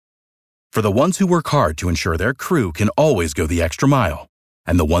For the ones who work hard to ensure their crew can always go the extra mile,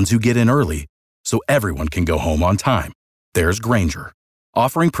 and the ones who get in early so everyone can go home on time, there's Grainger,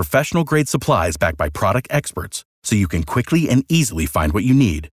 offering professional-grade supplies backed by product experts so you can quickly and easily find what you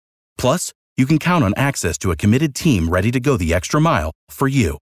need. Plus, you can count on access to a committed team ready to go the extra mile for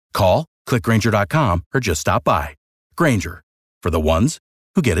you. Call, click Grainger.com, or just stop by. Grainger, for the ones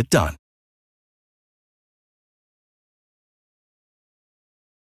who get it done.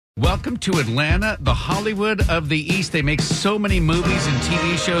 Welcome to Atlanta, the Hollywood of the East. They make so many movies and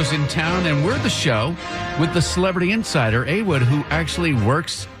TV shows in town, and we're the show with the celebrity insider, A. Wood, who actually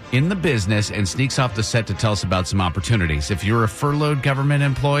works in the business and sneaks off the set to tell us about some opportunities. If you're a furloughed government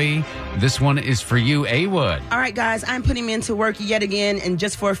employee, this one is for you, A. Wood. All right, guys, I'm putting me into work yet again and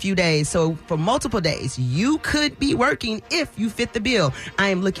just for a few days. So for multiple days, you could be working if you fit the bill. I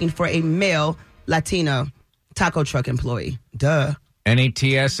am looking for a male Latino taco truck employee. Duh. Any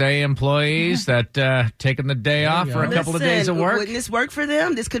TSA employees that taking the day off for a couple of days of work? Wouldn't this work for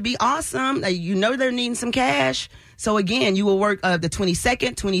them? This could be awesome. You know they're needing some cash. So again, you will work the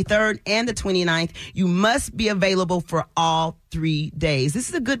 22nd, 23rd, and the 29th. You must be available for all 3 days. This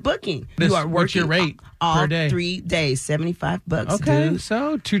is a good booking. You are working what's your rate all per day? 3 days, $75. Okay, dude.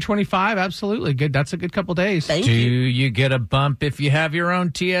 so $225, absolutely good. That's a good couple days. Thank Do you. you get a bump if you have your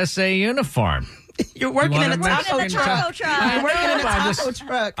own TSA uniform? You're working in a taco Mexican truck. You're working in a taco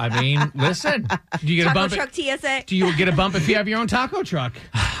truck. I mean, listen. Do you get a Taco bump? truck TSA. Do you get a bump if you have your own taco truck?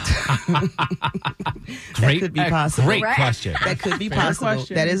 That could be possible. Great Right. question. That could be Fair possible.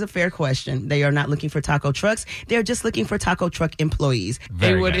 question. That is a fair question. They are not looking for taco trucks. They're just looking for taco truck employees.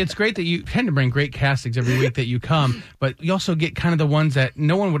 Very Wood, good. it's great that you tend to bring great castings every week that you come, but you also get kind of the ones that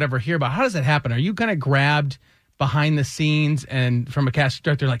no one would ever hear about. How does that happen? Are you kind of grabbed behind the scenes and from a casting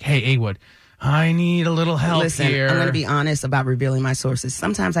director like, hey, A. Wood, I need a little help Listen, here? I'm going to be honest about revealing my sources.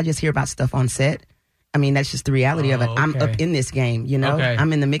 Sometimes I just hear about stuff on set. I mean, that's just the reality of it. I'm okay. up in this game, you know? Okay.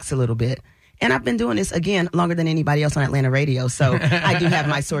 I'm in the mix a little bit. And I've been doing this, again, longer than anybody else on Atlanta radio. So I do have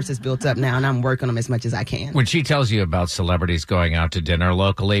my sources built up now, and I'm working them as much as I can. When she tells you about celebrities going out to dinner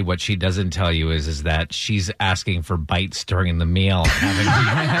locally, what she doesn't tell you is that she's asking for bites during the meal.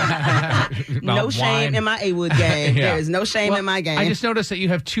 No shame in my A-Wood game. Yeah. There is no shame in my game. I just noticed that you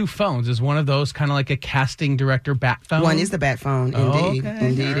have two phones. Is one of those kind of like a casting director bat phone? One is the bat phone, indeed. Okay.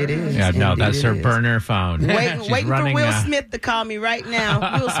 Indeed it is. Yeah, no, Indeed that's it her is. burner phone. Waiting She's for running, Will Smith to call me right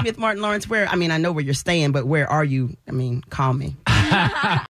now. Will Smith, Martin Lawrence, where? I mean, I know where you're staying, but where are you? I mean, call me.